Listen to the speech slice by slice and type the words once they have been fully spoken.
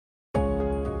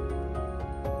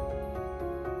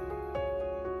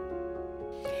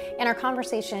In our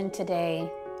conversation today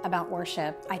about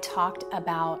worship, I talked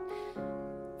about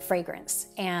fragrance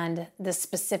and the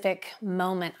specific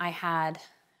moment I had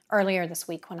earlier this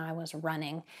week when I was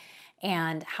running,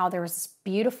 and how there was this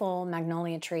beautiful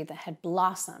magnolia tree that had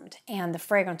blossomed, and the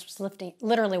fragrance was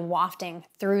literally wafting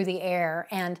through the air.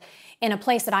 And in a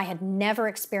place that I had never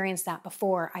experienced that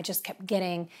before, I just kept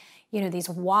getting, these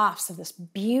wafts of this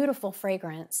beautiful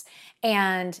fragrance.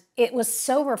 And it was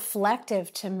so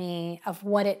reflective to me of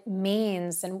what it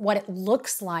means and what it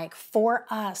looks like for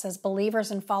us as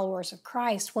believers and followers of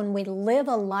Christ when we live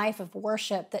a life of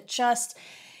worship that just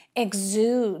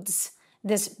exudes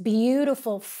this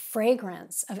beautiful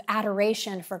fragrance of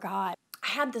adoration for God. I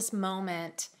had this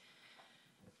moment,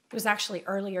 it was actually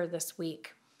earlier this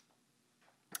week.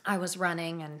 I was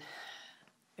running, and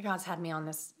God's had me on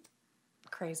this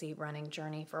crazy running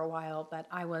journey for a while, but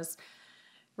I was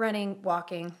running,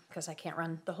 walking, because I can't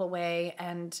run the whole way,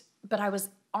 but I was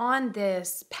on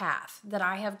this path that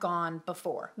I have gone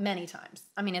before many times.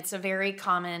 I mean, it's a very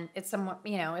common, it's somewhat,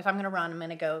 if I'm going to run, I'm going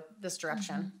to go this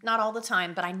direction. Mm-hmm. Not all the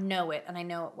time, but I know it, and I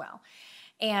know it well.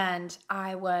 And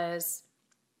I was,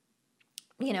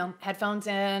 headphones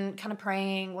in, kind of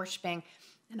praying, worshiping,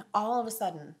 and all of a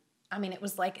sudden, it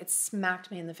was like it smacked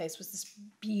me in the face with this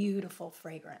beautiful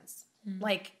fragrance. Mm-hmm.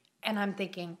 And I'm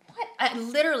thinking, what? I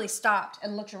literally stopped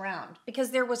and looked around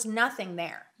because there was nothing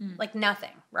there, like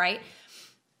nothing, right?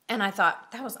 And I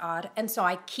thought, that was odd. And so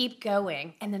I keep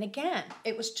going. And then again,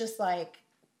 it was just like,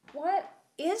 what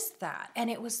is that?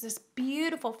 And it was this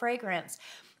beautiful fragrance.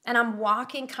 And I'm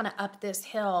walking kind of up this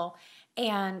hill,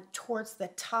 and towards the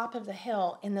top of the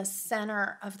hill in the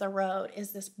center of the road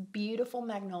is this beautiful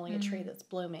magnolia tree that's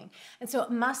blooming. And so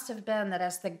it must have been that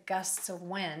as the gusts of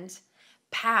wind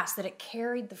passed, that it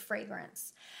carried the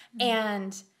fragrance.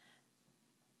 And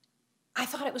I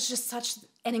thought it was just such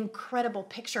an incredible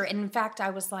picture. And in fact, I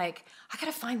was like, I got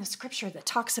to find the scripture that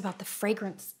talks about the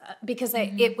fragrance because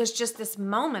it was just this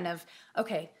moment of,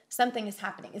 okay, something is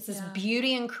happening. It's this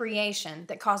beauty in creation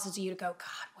that causes you to go,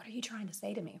 God, what are you trying to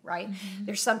say to me, right? Mm-hmm.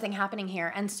 There's something happening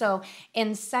here. And so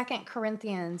in 2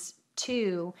 Corinthians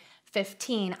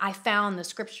 2:15, I found the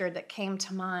scripture that came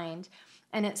to mind.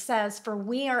 And it says, for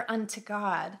we are unto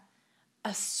God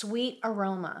a sweet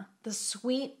aroma, the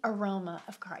sweet aroma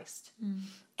of Christ.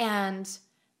 And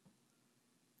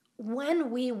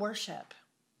when we worship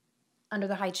under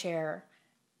the high chair,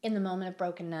 in the moment of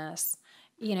brokenness,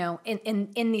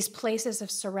 in these places of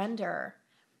surrender,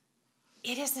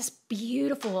 it is this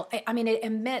beautiful, it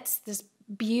emits this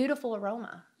beautiful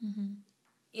aroma.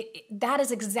 Mm-hmm. That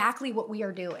is exactly what we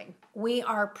are doing. We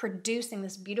are producing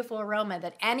this beautiful aroma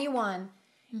that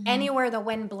anywhere the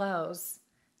wind blows,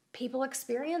 people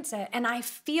experience it. And I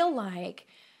feel like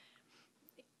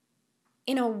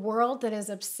in a world that is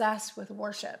obsessed with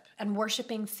worship and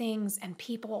worshiping things and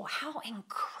people, how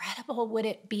incredible would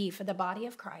it be for the body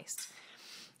of Christ,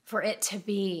 for it to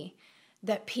be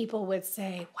that people would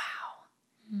say,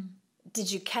 wow, did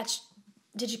you catch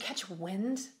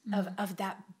wind of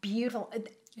that beautiful,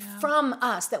 from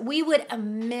us, that we would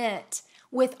emit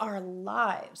with our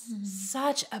lives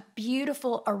such a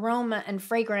beautiful aroma and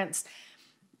fragrance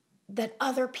that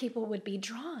other people would be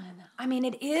drawn.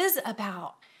 It is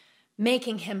about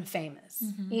making him famous,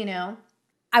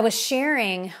 I was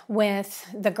sharing with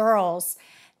the girls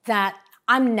that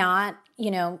I'm not,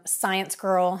 science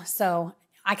girl, so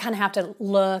I kind of have to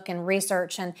look and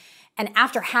research. And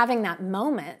after having that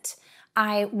moment,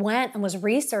 I went and was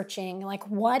researching like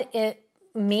what it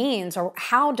means, or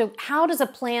how does a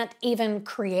plant even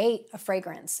create a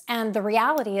fragrance? And the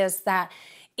reality is that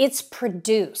it's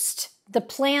produced. The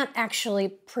plant actually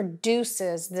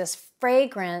produces this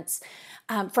fragrance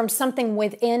from something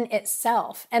within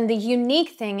itself. And the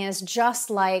unique thing is, just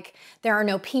like there are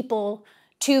no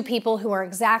two people who are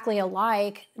exactly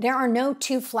alike, there are no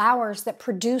two flowers that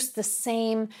produce the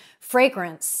same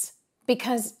fragrance,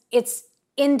 because it's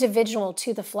individual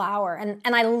to the flower. And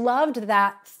I loved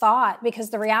that thought, because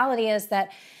the reality is that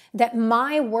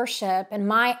my worship and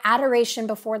my adoration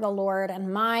before the Lord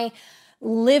and my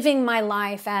living my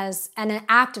life as an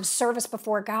act of service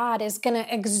before God is going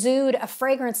to exude a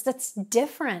fragrance that's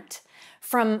different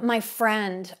from my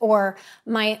friend or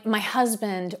my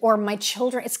husband or my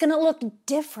children. It's going to look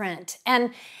different.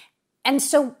 And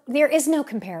so there is no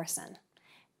comparison.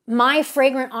 My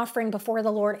fragrant offering before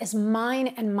the Lord is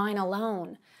mine and mine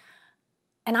alone.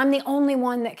 And I'm the only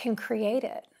one that can create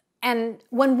it. And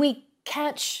when we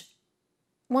catch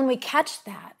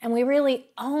that and we really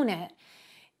own it,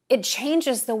 it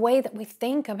changes the way that we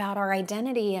think about our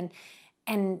identity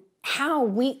and how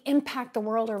we impact the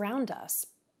world around us.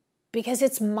 because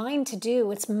it's mine to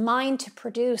do. It's mine to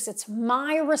produce. It's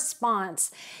my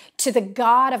response to the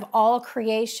God of all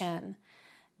creation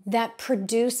that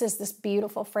produces this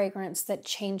beautiful fragrance that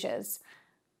changes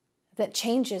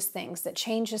things, that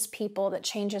changes people, that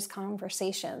changes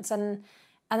conversations. And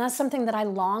that's something that I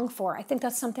long for. I think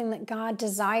that's something that God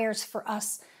desires for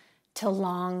us to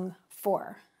long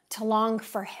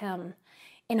for Him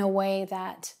in a way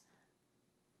that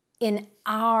in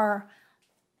our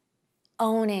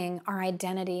owning our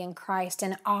identity in Christ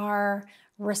and our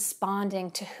responding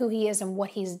to who He is and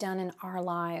what He's done in our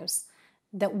lives,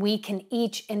 that we can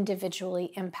each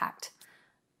individually impact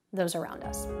those around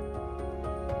us.